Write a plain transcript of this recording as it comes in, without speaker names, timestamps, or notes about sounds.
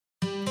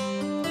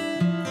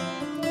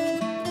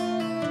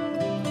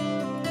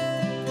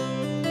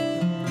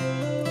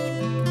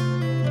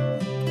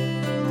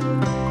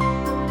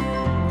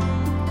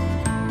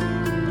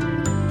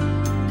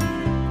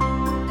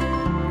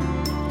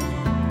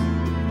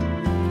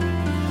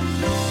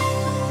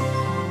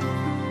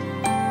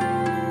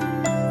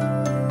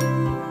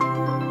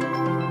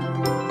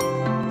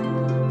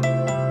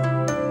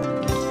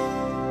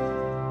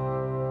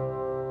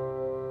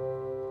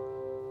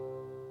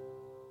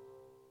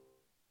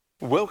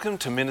Welcome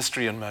to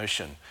Ministry in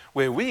Motion,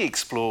 where we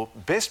explore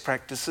best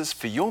practices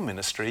for your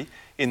ministry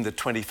in the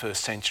 21st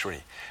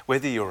century.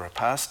 Whether you're a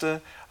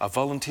pastor, a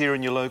volunteer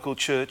in your local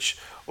church,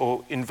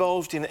 or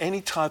involved in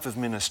any type of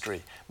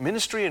ministry,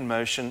 Ministry in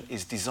Motion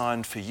is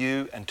designed for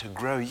you and to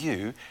grow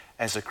you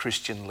as a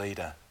Christian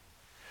leader.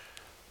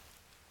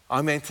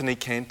 I'm Anthony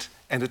Kent,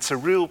 and it's a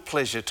real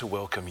pleasure to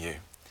welcome you.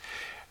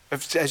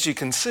 As you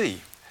can see,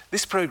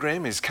 this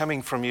program is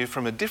coming from you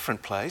from a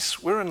different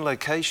place. We're on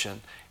location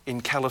in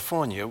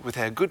California with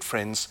our good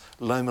friends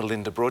Loma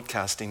Linda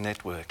Broadcasting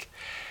Network.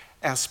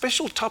 Our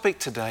special topic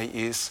today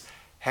is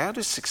how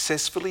to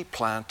successfully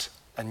plant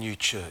a new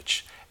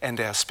church. And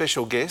our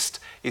special guest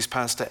is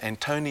Pastor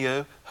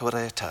Antonio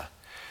Huerta.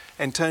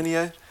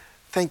 Antonio,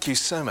 thank you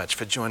so much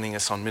for joining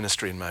us on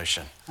Ministry in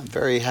Motion. I'm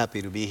very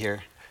happy to be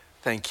here.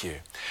 Thank you.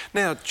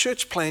 Now,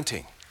 church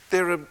planting.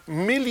 There are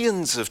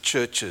millions of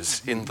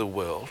churches in the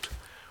world.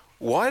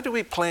 Why do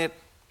we plant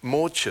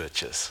more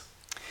churches?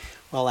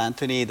 Well,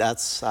 Anthony, I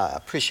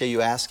appreciate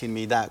you asking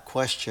me that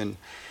question,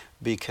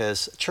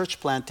 because church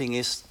planting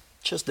is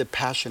just the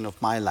passion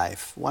of my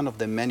life. One of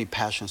the many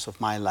passions of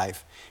my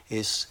life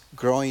is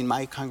growing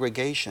my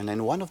congregation.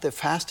 And one of the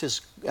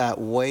fastest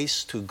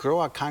ways to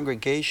grow a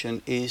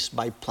congregation is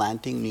by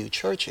planting new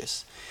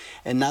churches.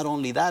 And not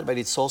only that, but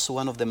it's also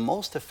one of the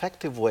most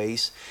effective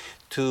ways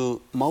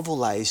to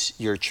mobilize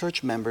your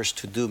church members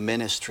to do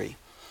ministry.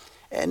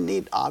 And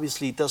it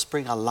obviously does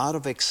bring a lot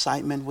of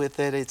excitement with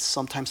it.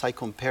 Sometimes I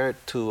compare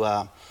it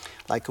to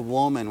like a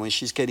woman when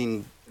she's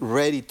getting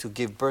ready to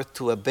give birth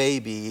to a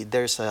baby.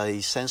 There's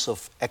a sense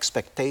of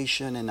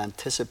expectation and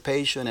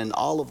anticipation, and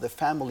all of the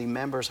family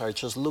members are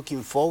just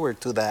looking forward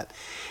to that.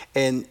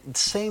 And the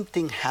same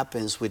thing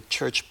happens with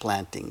church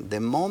planting. The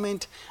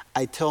moment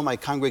I tell my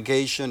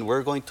congregation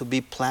we're going to be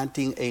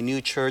planting a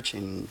new church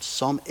in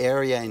some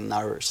area in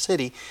our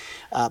city,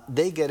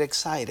 they get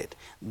excited.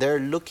 They're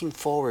looking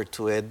forward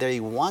to it. They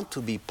want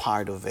to be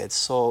part of it.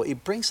 So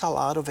it brings a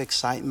lot of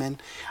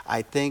excitement.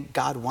 I think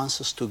God wants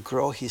us to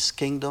grow His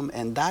kingdom,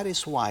 and that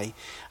is why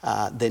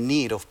the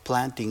need of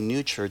planting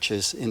new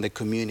churches in the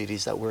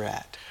communities that we're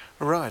at.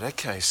 Right,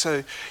 okay.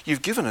 So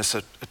you've given us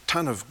a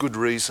ton of good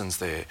reasons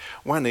there.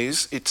 One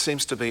is it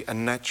seems to be a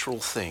natural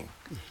thing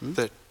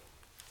that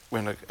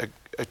when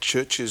a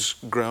church is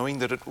growing,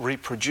 that it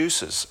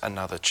reproduces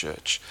another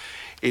church.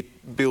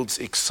 It builds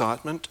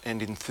excitement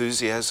and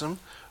enthusiasm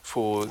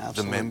for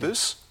the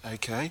members,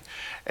 okay?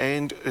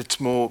 And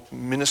it's more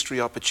ministry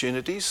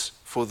opportunities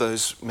for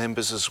those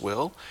members as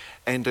well,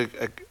 and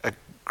a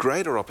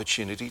greater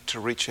opportunity to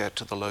reach out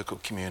to the local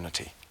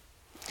community.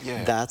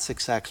 Yeah. That's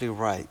exactly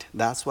right.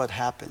 That's what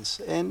happens.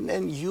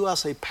 And you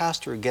as a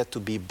pastor get to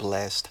be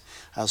blessed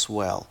as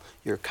well.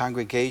 Your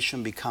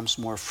congregation becomes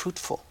more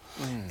fruitful.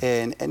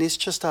 And it's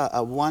just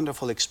a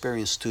wonderful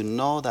experience to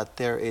know that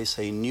there is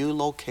a new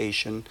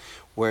location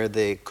where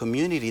the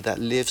community that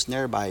lives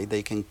nearby,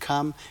 they can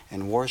come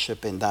and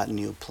worship in that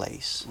new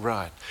place.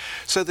 Right.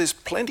 So there's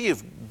plenty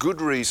of good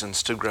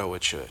reasons to grow a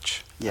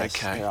church. Yes,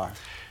 okay. there are.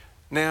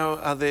 Now,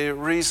 are there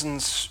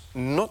reasons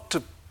not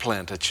to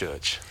plant a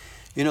church?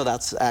 You know,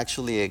 that's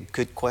actually a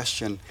good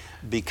question,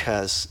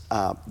 because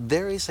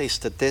there is a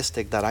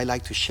statistic that I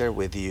like to share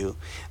with you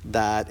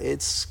that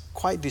it's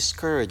quite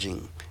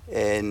discouraging.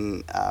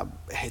 And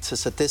it's a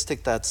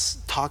statistic that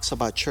talks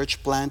about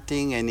church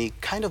planting, and it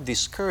kind of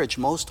discouraged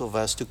most of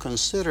us to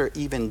consider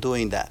even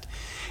doing that.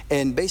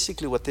 And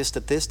basically what this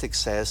statistic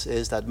says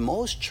is that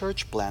most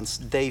church plants,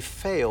 they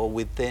fail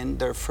within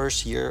their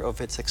first year of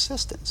its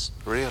existence.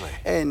 Really?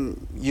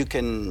 And you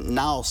can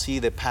now see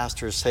the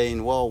pastor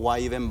saying, well, why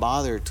even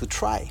bother to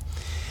try?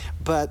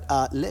 But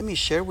let me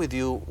share with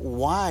you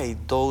why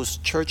those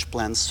church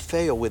plants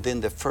fail within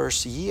the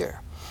first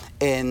year.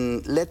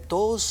 And let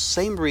those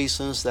same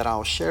reasons that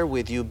I'll share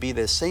with you be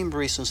the same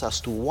reasons as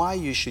to why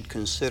you should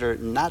consider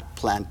not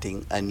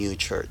planting a new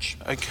church.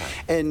 Okay.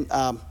 And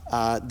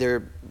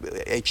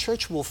a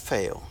church will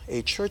fail.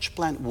 A church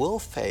plant will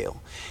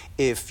fail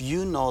if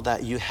you know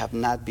that you have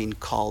not been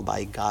called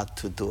by God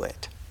to do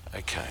it.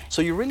 Okay.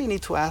 So you really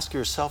need to ask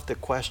yourself the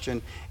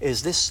question,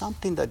 is this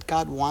something that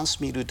God wants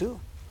me to do?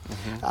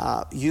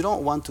 You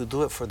don't want to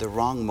do it for the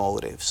wrong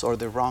motives or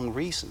the wrong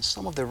reasons.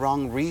 Some of the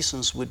wrong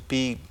reasons would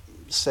be,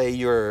 say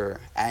you're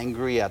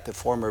angry at the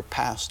former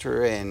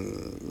pastor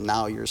and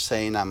now you're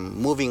saying, I'm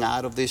moving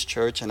out of this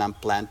church and I'm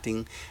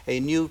planting a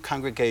new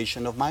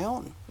congregation of my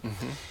own.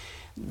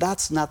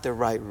 That's not the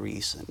right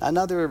reason.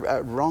 Another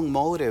wrong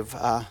motive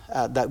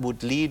that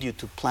would lead you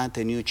to plant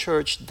a new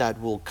church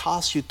that will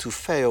cause you to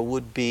fail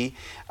would be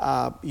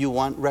you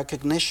want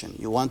recognition.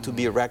 You want to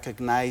be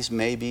recognized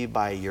maybe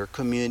by your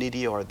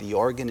community or the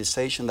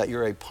organization that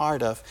you're a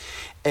part of.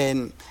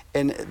 And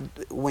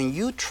when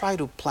you try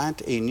to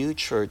plant a new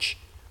church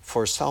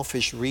for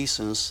selfish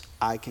reasons,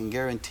 I can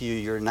guarantee you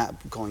you're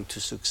not going to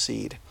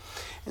succeed.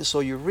 And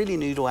so you really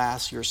need to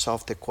ask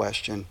yourself the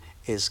question,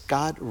 is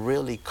God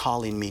really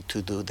calling me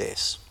to do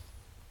this?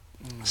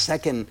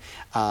 Second,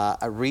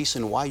 a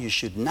reason why you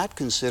should not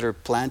consider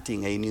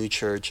planting a new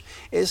church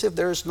is if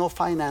there's no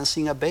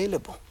financing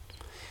available.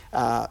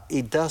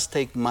 It does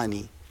take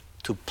money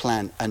to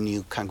plant a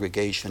new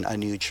congregation, a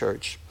new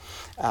church.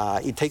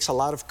 It takes a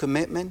lot of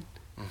commitment,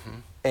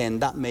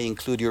 and that may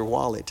include your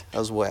wallet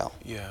as well.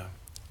 Yeah.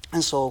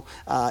 And so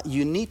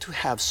you need to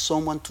have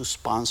someone to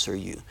sponsor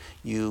you.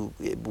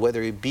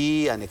 Whether it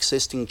be an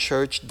existing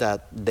church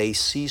that they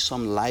see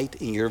some light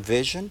in your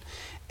vision,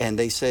 and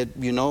they said,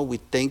 you know, we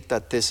think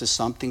that this is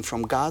something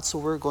from God, so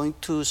we're going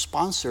to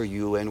sponsor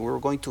you and we're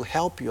going to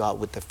help you out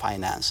with the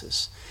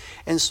finances.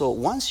 And so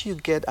once you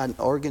get an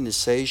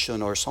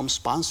organization or some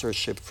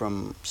sponsorship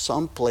from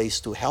some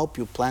place to help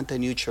you plant a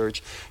new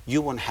church,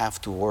 you won't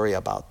have to worry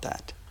about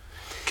that.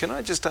 Can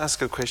I just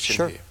ask a question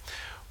Sure. here?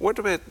 What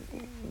about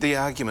the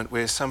argument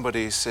where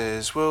somebody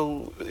says,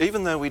 well,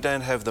 even though we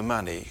don't have the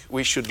money,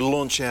 we should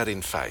launch out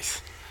in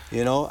faith?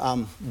 You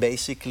know,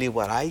 basically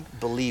what I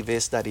believe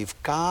is that if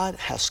God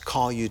has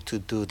called you to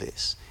do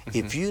this,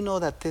 if you know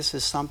that this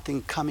is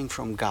something coming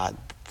from God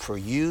for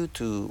you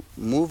to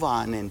move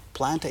on and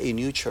plant a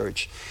new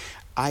church,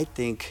 I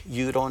think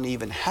you don't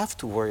even have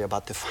to worry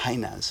about the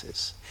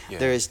finances. Yeah.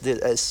 There is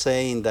a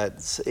saying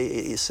that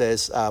it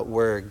says,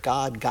 where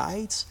God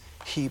guides,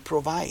 He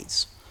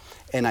provides.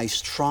 And I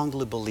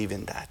strongly believe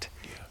in that.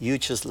 You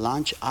just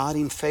launch out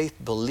in faith,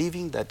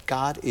 believing that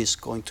God is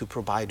going to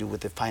provide you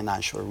with the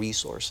financial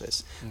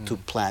resources to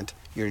plant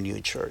your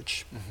new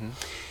church.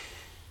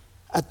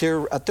 A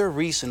third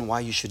reason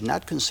why you should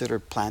not consider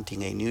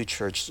planting a new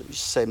church,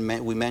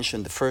 we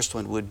mentioned the first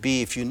one would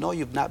be, if you know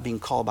you've not been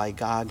called by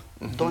God,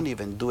 don't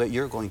even do it,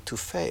 you're going to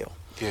fail.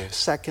 Yes.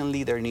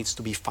 Secondly, there needs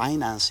to be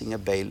financing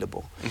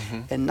available.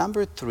 And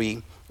number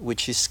three,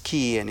 which is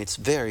key and it's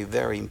very,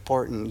 very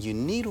important, you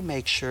need to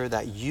make sure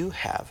that you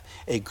have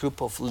a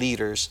group of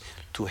leaders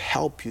to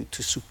help you,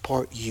 to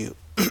support you.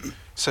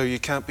 So you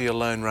can't be a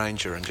lone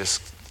ranger and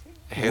just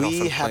head off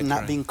and We have play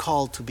not train. been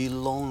called to be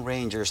lone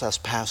rangers as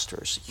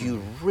pastors.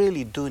 You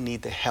really do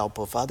need the help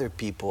of other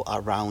people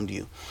around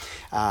you.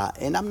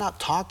 And I'm not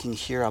talking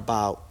here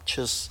about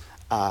just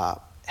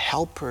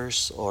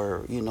helpers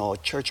or, you know,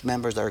 church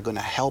members that are going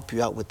to help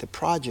you out with the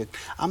project.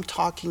 I'm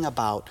talking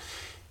about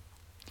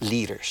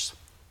leaders.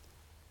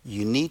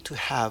 You need to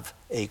have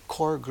a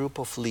core group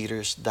of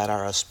leaders that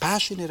are as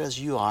passionate as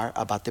you are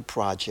about the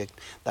project,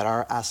 that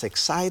are as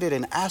excited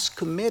and as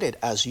committed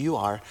as you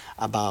are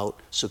about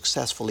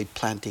successfully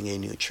planting a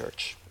new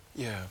church.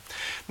 Yeah.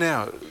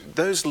 Now,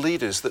 those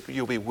leaders that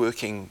you'll be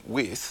working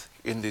with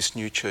in this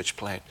new church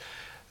plant,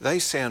 they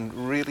sound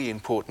really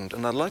important,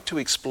 and I'd like to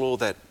explore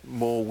that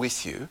more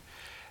with you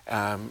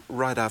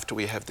right after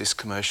we have this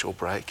commercial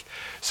break.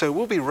 So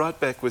we'll be right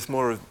back with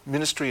more of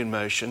Ministry in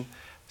Motion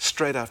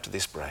straight after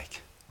this break.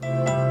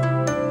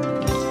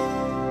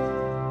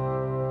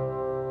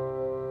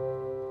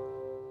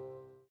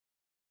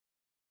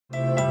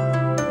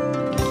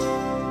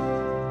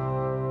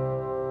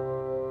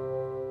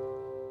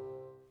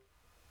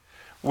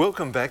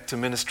 Welcome back to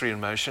Ministry in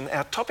Motion.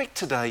 Our topic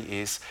today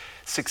is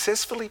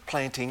successfully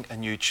planting a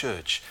new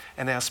church,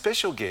 and our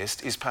special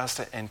guest is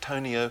Pastor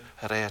Antonio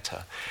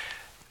Huerta.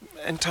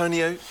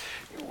 Antonio,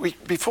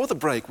 before the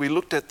break, we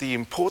looked at the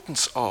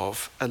importance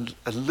of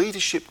a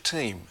leadership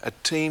team, a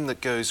team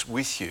that goes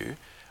with you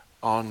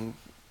on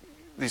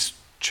this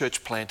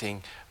church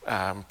planting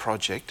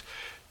project.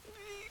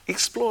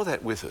 Explore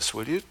that with us,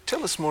 will you?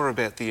 Tell us more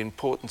about the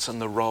importance and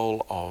the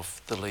role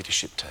of the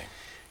leadership team.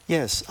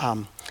 Yes,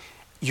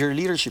 your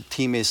leadership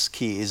team is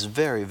key, is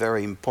very,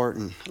 very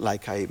important.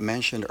 Like I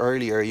mentioned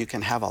earlier, you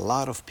can have a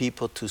lot of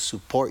people to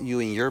support you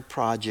in your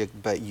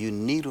project, but you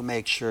need to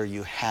make sure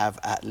you have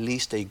at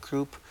least a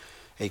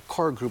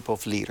core group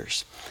of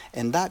leaders.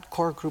 And that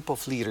core group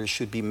of leaders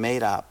should be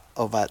made up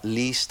of at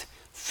least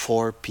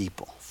 4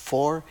 people,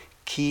 4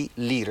 key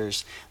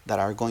leaders that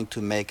are going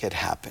to make it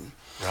happen.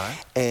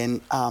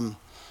 Right.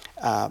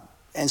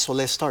 And so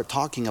let's start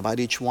talking about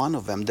each one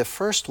of them. The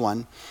first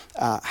one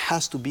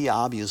has to be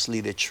obviously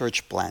the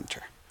church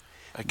planter.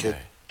 Okay. The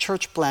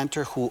church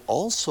planter who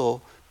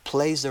also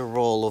plays the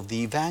role of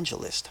the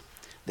evangelist.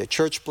 The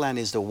church plant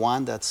is the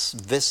one that's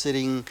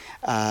visiting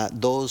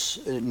those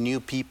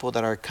new people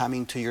that are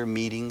coming to your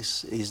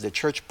meetings. Is the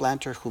church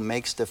planter who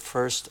makes the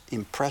first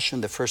impression,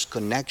 the first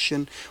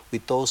connection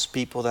with those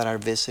people that are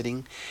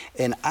visiting.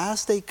 And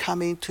as they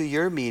come into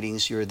your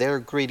meetings, you're there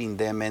greeting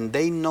them, and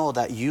they know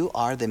that you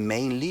are the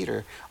main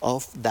leader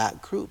of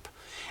that group.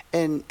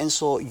 And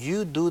so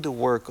you do the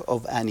work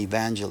of an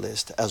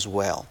evangelist as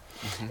well.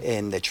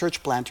 And the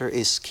church planter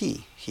is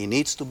key. He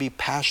needs to be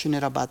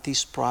passionate about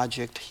this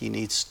project. He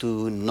needs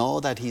to know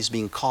that he's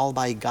being called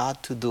by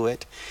God to do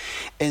it.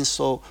 And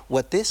so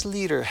what this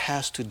leader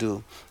has to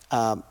do,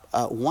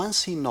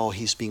 once he knows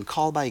he's being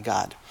called by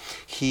God,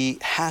 he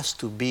has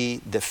to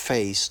be the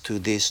face to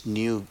this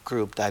new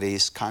group that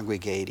is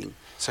congregating.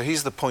 So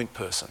he's the point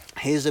person.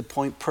 He's the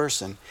point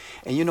person.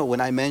 And you know, when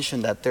I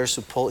mentioned that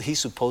he's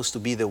supposed to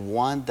be the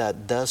one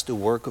that does the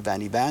work of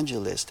an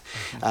evangelist,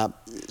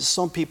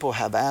 some people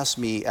have asked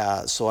me,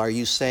 so are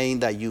you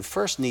saying that you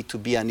first need to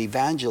be an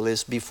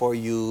evangelist before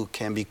you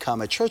can become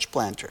a church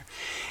planter?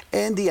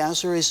 And the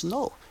answer is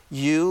no.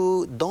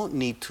 You don't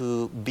need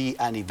to be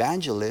an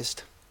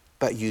evangelist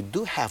but you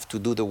do have to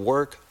do the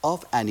work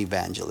of an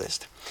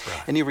evangelist.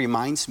 Right. And it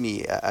reminds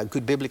me, a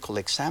good biblical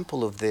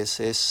example of this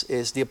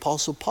is the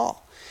Apostle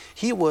Paul.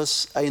 He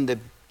was in the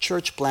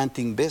church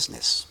planting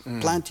business,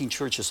 planting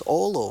churches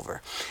all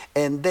over.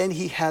 And then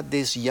he had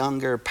this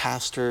younger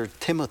pastor,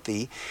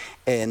 Timothy,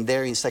 and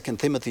there in 2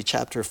 Timothy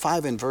chapter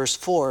 5 and verse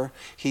 4,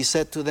 he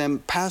said to them,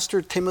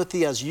 Pastor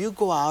Timothy, as you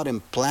go out and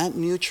plant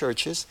new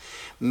churches,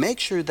 make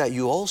sure that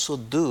you also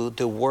do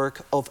the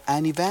work of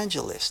an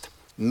evangelist.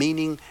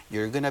 Meaning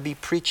you're going to be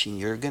preaching,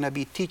 you're going to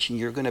be teaching,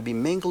 you're going to be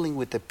mingling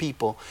with the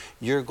people.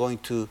 You're going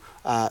to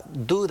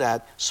do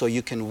that so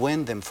you can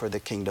win them for the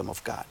kingdom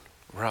of God.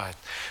 Right.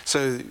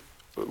 So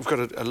we've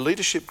got a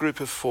leadership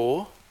group of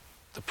 4.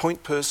 The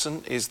point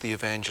person is the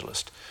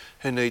evangelist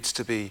who needs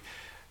to be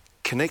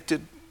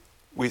connected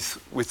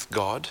with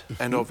God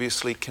and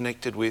obviously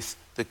connected with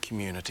the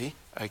community.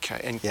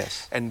 Okay. And,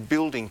 yes. And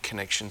building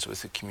connections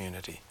with the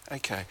community.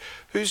 Okay.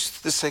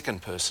 Who's the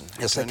second person?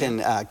 The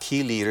second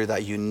key leader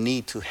that you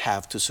need to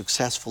have to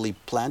successfully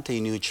plant a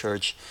new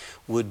church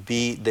would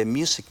be the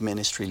music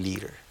ministry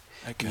leader.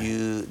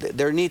 Okay.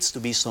 There needs to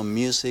be some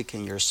music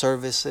in your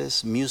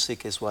services.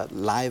 Music is what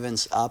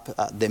livens up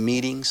the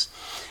meetings.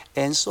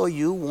 And so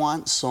you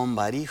want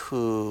somebody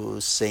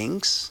who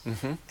sings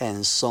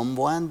and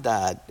someone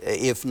that,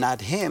 if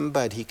not him,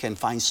 but he can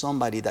find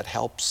somebody that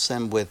helps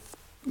him with,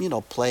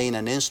 playing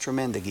an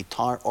instrument, the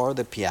guitar or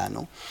the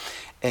piano.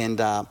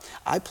 And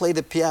I play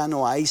the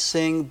piano, I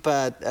sing,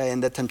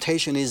 and the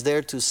temptation is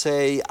there to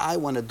say, I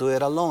want to do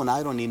it alone.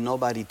 I don't need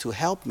nobody to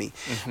help me.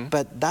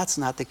 But that's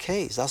not the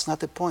case. That's not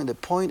the point. The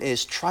point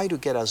is try to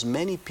get as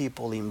many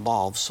people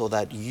involved so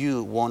that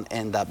you won't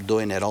end up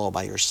doing it all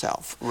by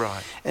yourself.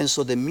 Right. And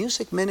so the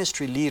music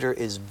ministry leader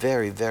is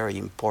very, very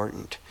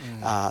important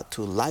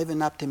to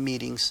liven up the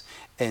meetings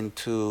and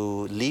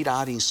to lead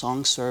out in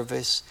song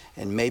service,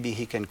 and maybe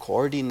he can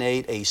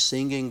coordinate a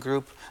singing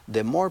group.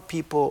 The more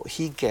people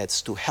he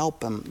gets to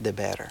help him, the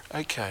better.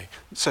 Okay.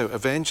 So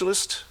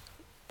evangelist,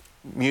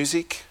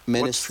 music,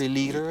 ministry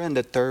leader, and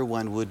the third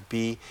one would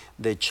be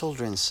the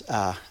children's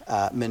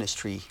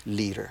ministry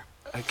leader.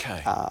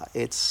 Okay.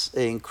 It's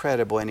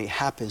incredible, and it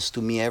happens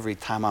to me every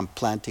time I'm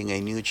planting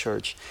a new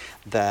church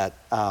that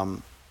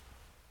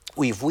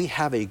if we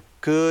have a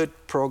good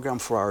program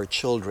for our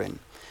children,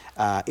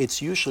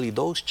 it's usually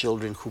those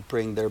children who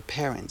bring their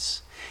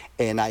parents.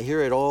 And I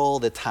hear it all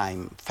the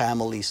time,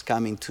 families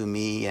coming to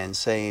me and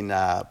saying,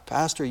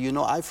 Pastor,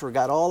 I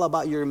forgot all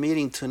about your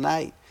meeting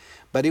tonight.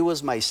 But it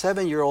was my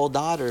 7-year-old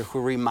daughter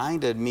who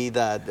reminded me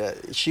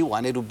that she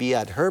wanted to be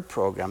at her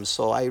program.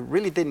 So I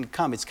really didn't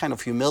come. It's kind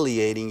of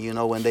humiliating,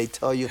 when they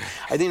tell you,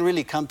 I didn't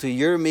really come to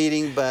your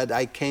meeting, but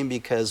I came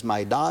because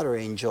my daughter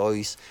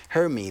enjoys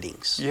her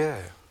meetings. Yeah.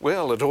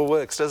 Well, it all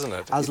works, doesn't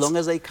it? As long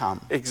as they come.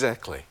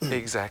 Exactly.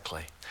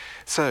 Exactly.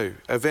 So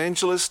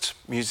evangelist,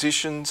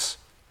 musicians,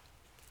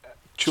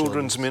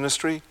 children's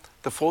ministry.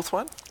 The fourth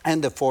one?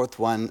 And the fourth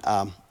one,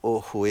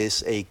 who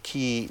is a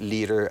key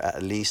leader,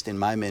 at least in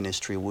my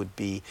ministry, would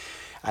be,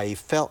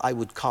 I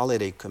would call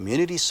it a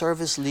community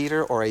service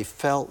leader or a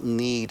felt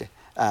need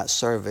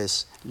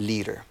service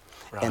leader.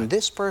 Right. And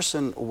this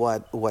person,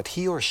 what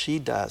he or she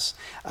does,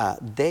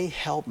 they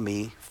help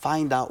me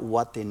find out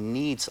what the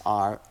needs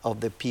are of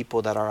the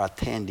people that are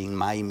attending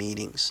my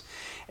meetings.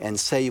 And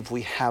say if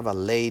we have a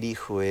lady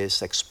who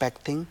is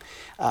expecting,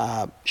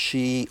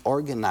 she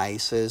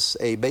organizes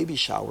a baby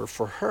shower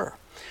for her.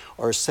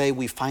 Or say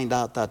we find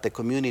out that the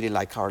community,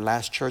 like our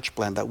last church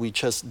plant that we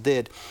just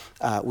did,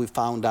 we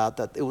found out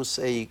that it was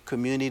a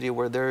community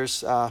where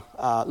there's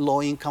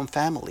low-income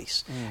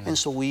families. And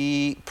so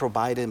we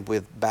provide them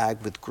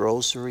with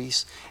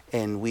groceries,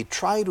 and we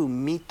try to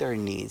meet their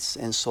needs.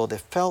 And so the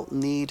felt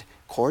need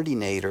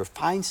coordinator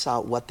finds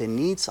out what the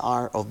needs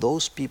are of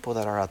those people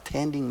that are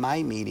attending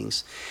my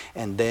meetings,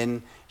 and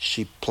then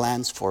she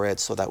plans for it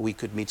so that we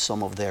could meet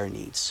some of their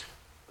needs.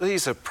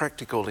 These are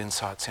practical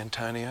insights,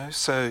 Antonio.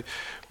 So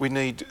we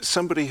need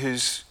somebody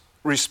who's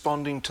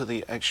responding to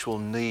the actual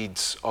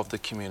needs of the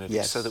community.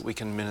 Yes. So that we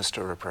can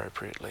minister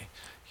appropriately.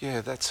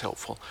 Yeah, that's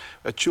helpful.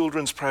 A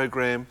children's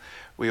program,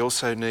 we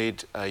also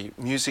need a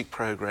music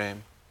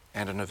program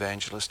and an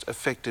evangelist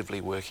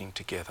effectively working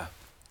together.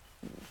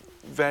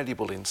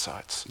 Valuable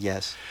insights.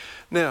 Yes.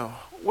 Now,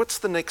 what's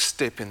the next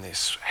step in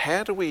this?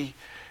 How do we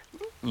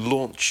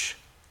launch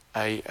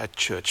a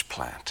church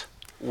plant?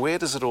 Where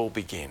does it all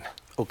begin?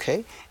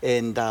 Okay,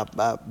 and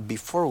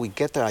before we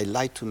get there, I'd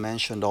like to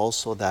mention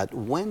also that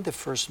when the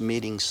first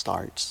meeting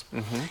starts,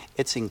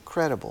 it's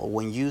incredible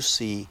when you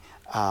see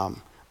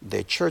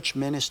the church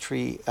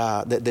ministry,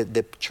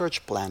 the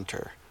church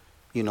planter,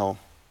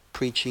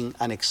 preaching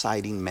an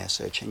exciting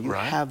message. And you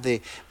have the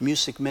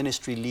music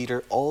ministry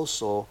leader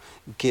also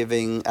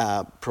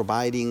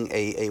providing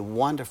a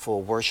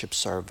wonderful worship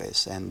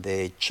service, and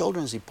the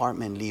children's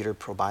department leader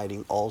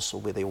providing also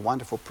with a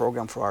wonderful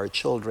program for our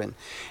children.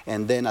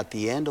 And then at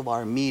the end of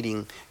our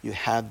meeting, you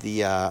have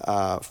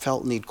the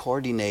felt need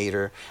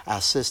coordinator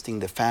assisting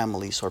the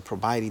families or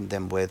providing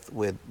them with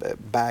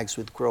bags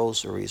with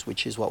groceries,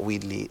 which is what we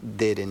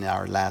did in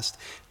our last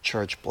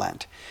church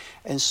plant.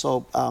 And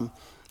so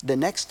the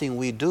next thing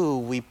we do,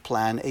 we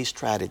plan a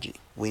strategy.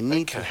 We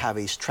need to have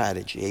a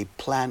strategy, a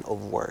plan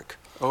of work.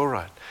 All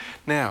right.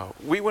 Now,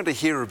 we want to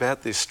hear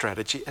about this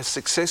strategy, a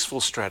successful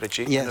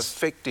strategy, an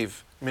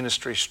effective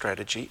ministry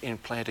strategy in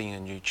planting a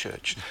new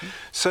church.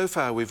 So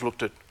far, we've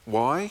looked at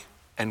why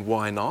and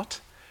why not,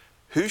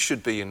 who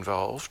should be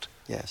involved.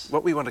 Yes.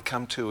 What we want to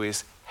come to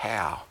is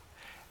how.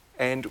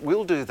 And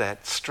we'll do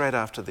that straight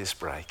after this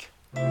break.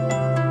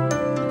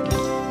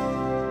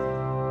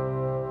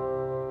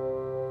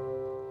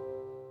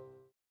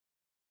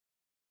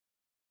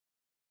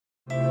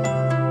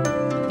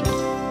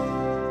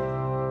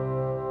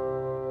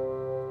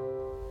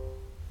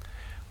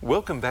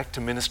 Welcome back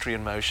to Ministry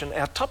in Motion.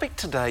 Our topic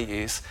today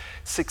is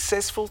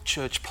successful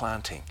church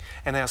planting,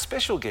 and our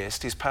special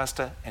guest is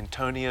Pastor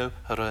Antonio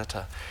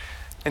Huerta.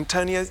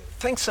 Antonio,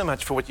 thanks so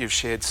much for what you've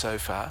shared so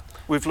far.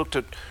 We've looked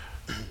at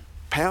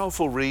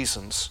powerful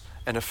reasons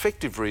and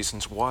effective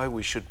reasons why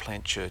we should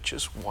plant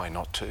churches, why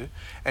not to,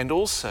 and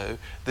also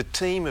the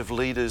team of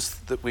leaders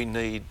that we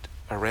need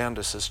around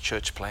us as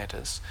church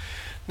planters.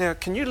 Now,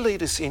 can you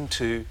lead us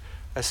into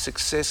a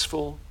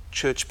successful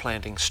church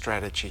planting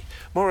strategy,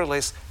 more or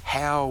less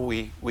how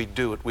we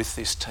do it with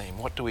this team?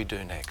 What do we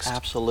do next?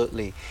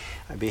 Absolutely.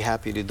 I'd be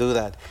happy to do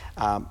that.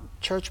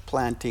 Church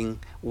planting,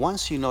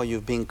 once you know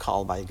you've been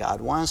called by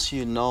God, once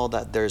you know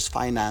that there's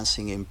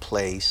financing in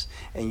place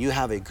and you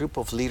have a group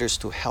of leaders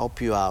to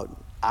help you out,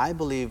 I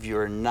believe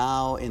you're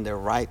now in the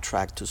right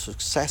track to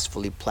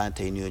successfully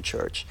plant a new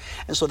church.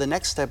 And so the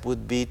next step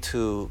would be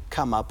to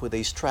come up with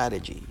a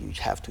strategy. You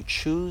have to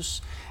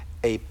choose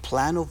a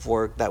plan of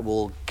work that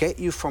will get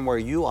you from where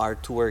you are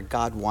to where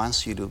God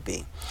wants you to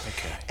be.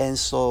 Okay. And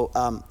so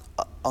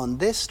on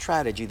this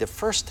strategy, the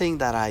first thing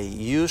that I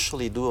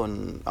usually do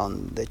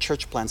on the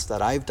church plants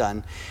that I've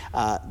done,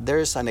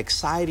 there's an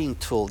exciting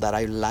tool that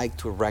I like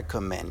to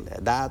recommend.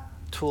 That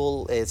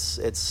tool, it's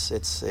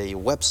a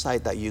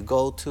website that you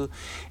go to,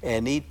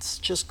 and it's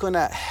just going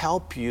to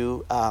help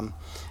you.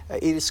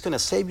 It is going to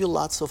save you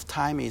lots of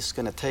time. It's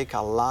going to take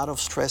a lot of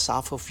stress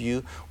off of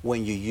you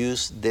when you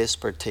use this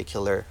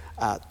particular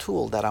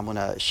tool that I'm going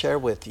to share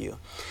with you.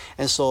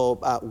 And so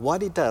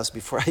what it does,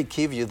 before I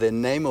give you the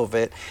name of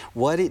it,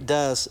 what it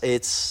does,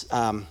 it's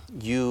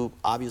you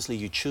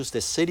choose the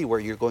city where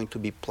you're going to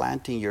be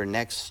planting your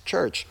next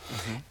church.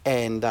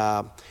 And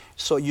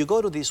so you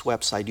go to this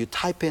website, you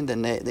type in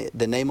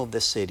the name of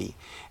the city,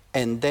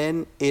 and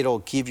then it'll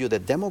give you the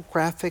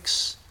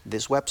demographics.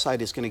 This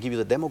website is going to give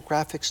you the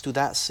demographics to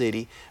that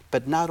city,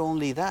 but not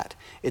only that,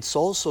 it's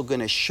also going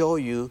to show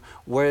you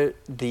where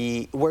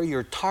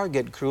your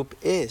target group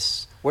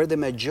is, where the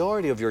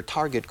majority of your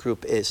target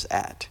group is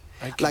at.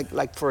 Okay.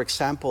 Like for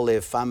example,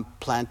 if I'm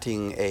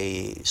planting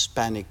a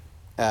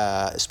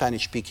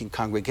Spanish-speaking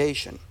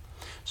congregation,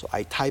 so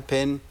I type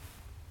in,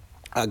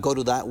 go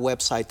to that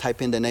website,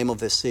 type in the name of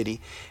the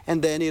city,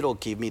 and then it'll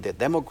give me the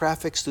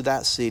demographics to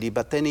that city,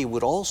 but then it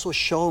would also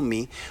show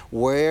me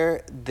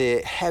where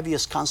the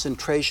heaviest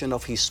concentration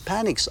of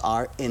Hispanics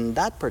are in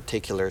that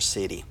particular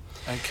city.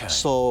 Okay.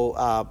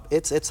 So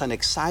it's an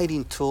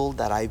exciting tool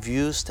that I've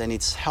used, and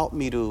it's helped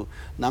me to,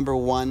 number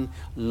one,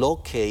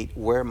 locate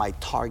where my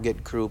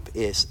target group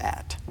is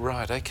at.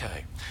 Right,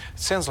 okay.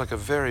 Sounds like a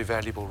very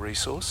valuable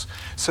resource.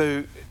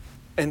 So,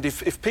 and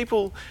if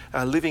people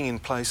are living in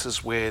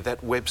places where that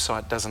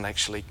website doesn't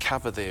actually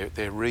cover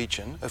their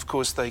region, of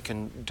course they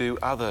can do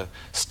other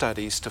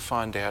studies to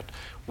find out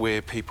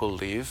where people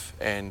live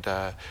and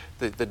the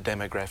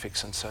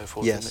demographics and so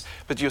forth. Yes.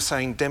 But you're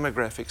saying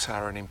demographics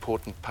are an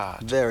important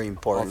part. Very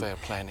important. Of our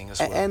planning as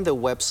well. And the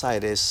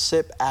website is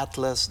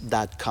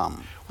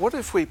sipatlas.com. What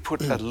if we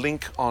put a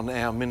link on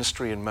our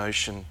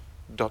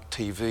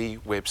ministryinmotion.tv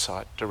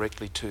website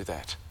directly to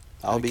that?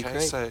 That'll be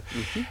great. So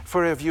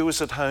for our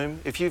viewers at home,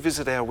 if you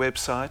visit our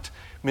website,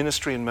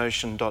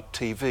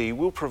 ministryinmotion.tv,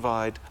 we'll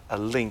provide a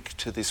link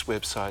to this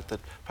website that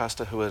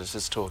Pastor Huerta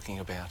is talking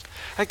about.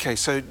 Okay,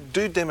 so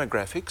do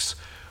demographics.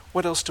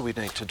 What else do we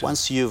need to do?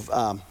 Once you've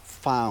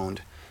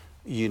found,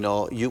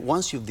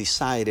 once you've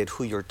decided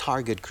who your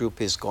target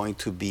group is going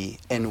to be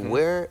and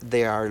where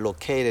they are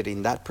located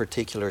in that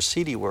particular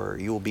city where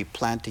you will be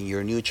planting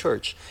your new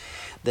church,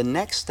 the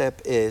next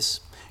step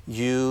is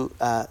you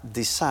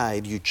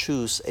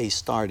choose a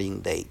starting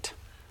date.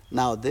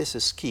 Now, this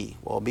is key.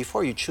 Well,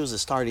 before you choose a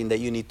starting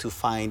date, you need to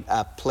find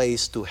a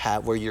place to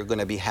have where you're going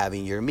to be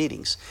having your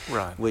meetings,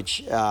 right?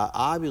 Which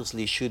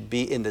obviously should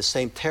be in the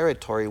same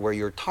territory where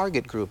your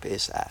target group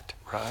is at.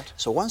 Right.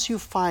 So once you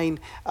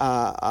find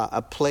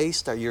a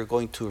place that you're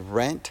going to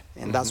rent,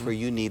 and that's where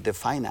you need the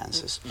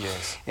finances.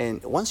 Yes.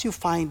 And once you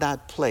find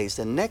that place,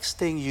 the next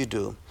thing you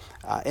do,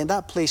 and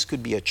that place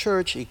could be a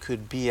church, it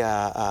could be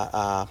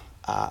an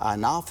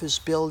office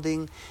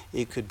building,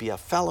 it could be a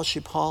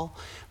fellowship hall.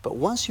 But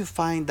once you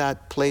find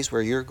that place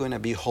where you're going to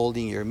be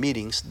holding your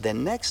meetings, the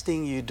next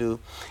thing you do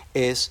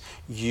is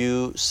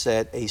you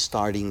set a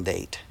starting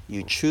date.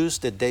 You choose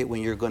the date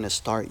when you're going to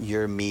start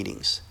your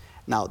meetings.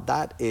 Now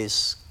that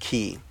is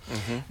key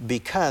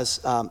because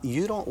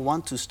you don't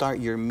want to start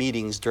your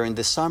meetings during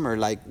the summer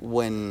like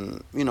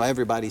when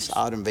everybody's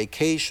out on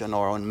vacation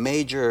or on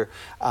major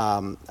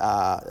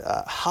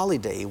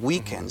holiday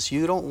weekends.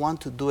 You don't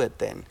want to do it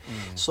then.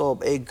 So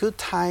a good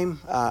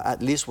time,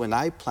 at least when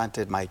I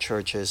planted my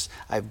churches,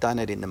 I've done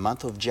it in the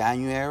month of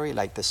January,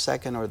 like the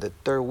second or the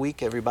third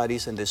week.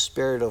 Everybody's in the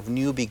spirit of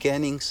new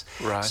beginnings.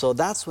 Right. So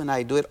that's when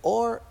I do it.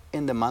 Or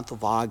in the month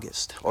of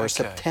August or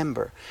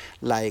September,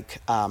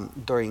 like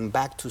during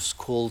back to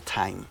school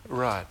time.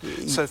 Right.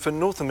 So for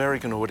North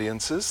American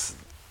audiences,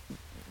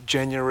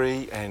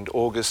 January and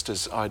August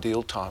is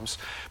ideal times,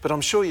 but I'm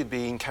sure you'd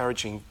be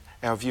encouraging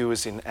our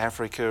viewers in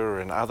Africa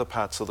or in other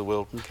parts of the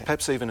world,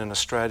 perhaps even in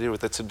Australia,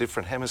 that's a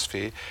different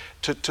hemisphere,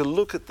 to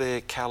look at their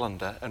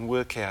calendar and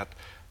work out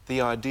the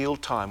ideal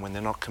time when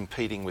they're not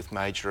competing with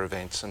major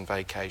events and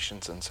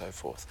vacations and so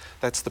forth.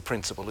 That's the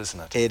principle, isn't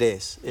it? It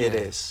is. It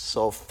is.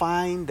 So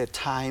find the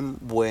time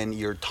when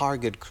your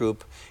target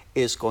group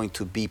is going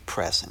to be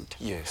present.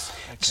 Yes.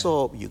 Okay.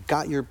 So you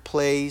got your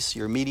place,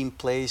 your meeting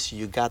place,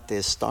 you got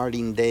the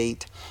starting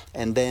date,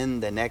 and then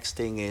the next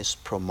thing is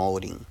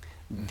promoting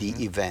the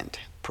event,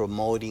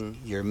 promoting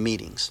your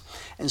meetings.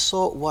 And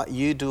so what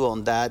you do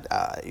on that,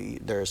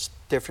 there's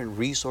different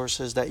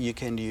resources that you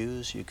can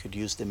use. You could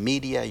use the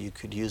media, you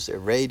could use the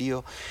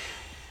radio.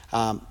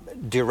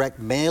 Direct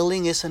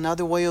mailing is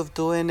another way of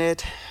doing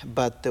it,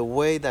 but the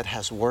way that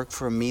has worked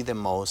for me the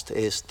most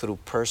is through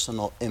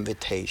personal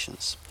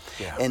invitations.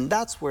 Yeah. And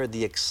that's where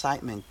the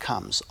excitement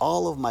comes.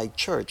 All of my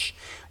church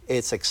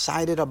is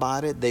excited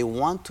about it. They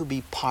want to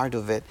be part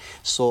of it.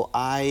 So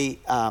I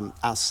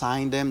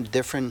assign them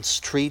different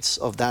streets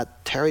of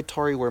that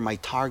territory where my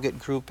target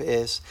group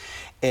is,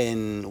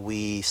 and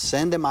we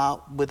send them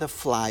out with a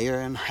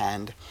flyer in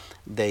hand.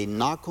 They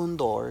knock on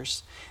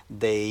doors,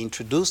 they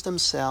introduce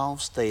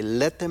themselves, they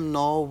let them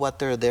know what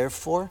they're there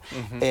for,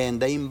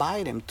 and they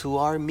invite them to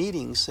our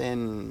meetings,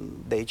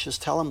 and they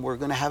just tell them, we're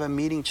going to have a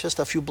meeting just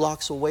a few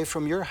blocks away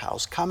from your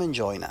house. Come and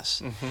join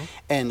us.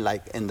 And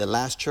like in the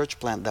last church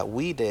plant that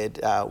we did,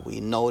 we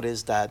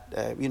noticed that,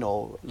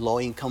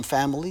 low-income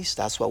families,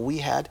 that's what we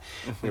had.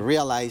 We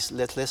realized,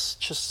 let's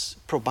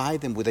just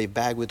provide them with a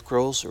bag with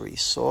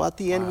groceries. So at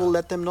the end, we'll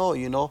let them know,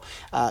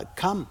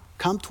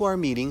 come to our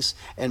meetings,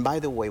 and by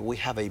the way, we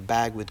have a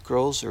bag with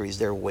groceries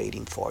there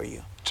waiting for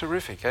you.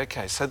 Terrific.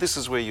 Okay, so this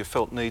is where your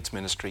Felt Needs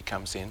ministry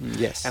comes in.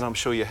 Yes. And I'm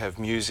sure you have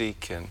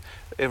music and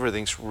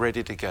everything's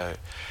ready to go.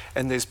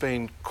 And there's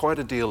been quite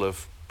a deal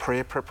of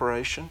prayer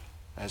preparation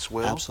as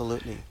well.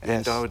 Absolutely.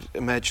 And yes. I would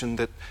imagine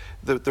that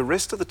the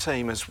rest of the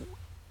team is,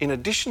 in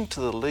addition to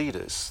the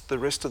leaders, the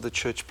rest of the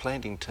church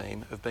planting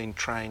team have been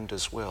trained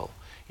as well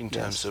in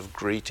terms of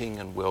greeting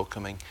and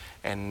welcoming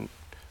and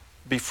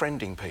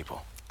befriending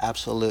people.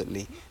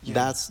 Absolutely.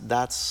 Yeah.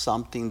 That's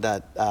something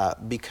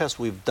that, because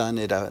we've done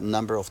it a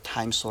number of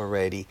times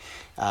already,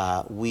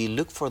 we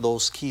look for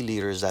those key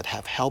leaders that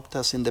have helped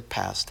us in the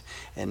past,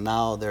 and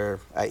now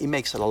it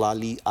makes it a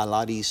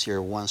lot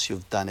easier once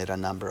you've done it a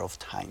number of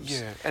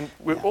times. Yeah, and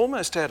we're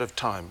almost out of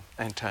time,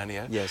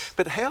 Antonio. Yes.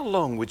 But how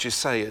long would you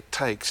say it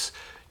takes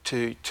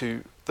to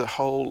the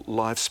whole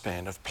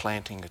lifespan of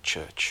planting a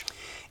church?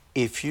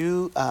 If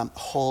you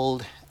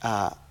hold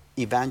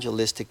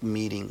evangelistic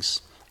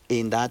meetings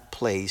in that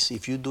place,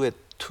 if you do it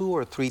 2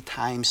 or 3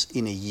 times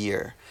in a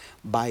year,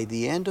 by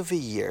the end of a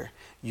year,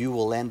 you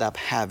will end up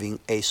having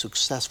a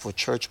successful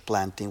church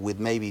planting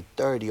with maybe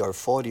 30 or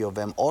 40 of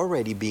them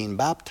already being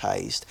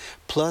baptized,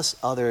 plus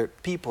other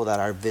people that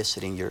are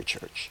visiting your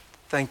church.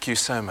 Thank you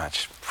so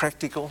much.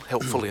 Practical,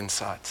 helpful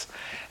insights.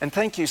 And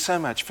thank you so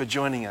much for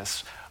joining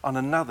us on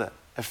another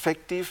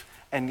effective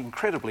and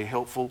incredibly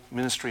helpful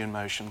Ministry in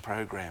Motion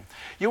program.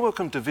 You're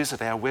welcome to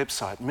visit our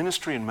website,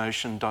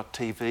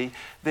 ministryinmotion.tv.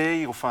 There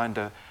you'll find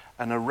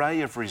an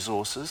array of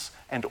resources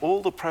and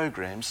all the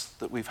programs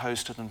that we've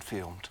hosted and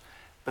filmed.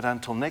 But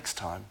until next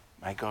time,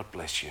 may God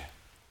bless you.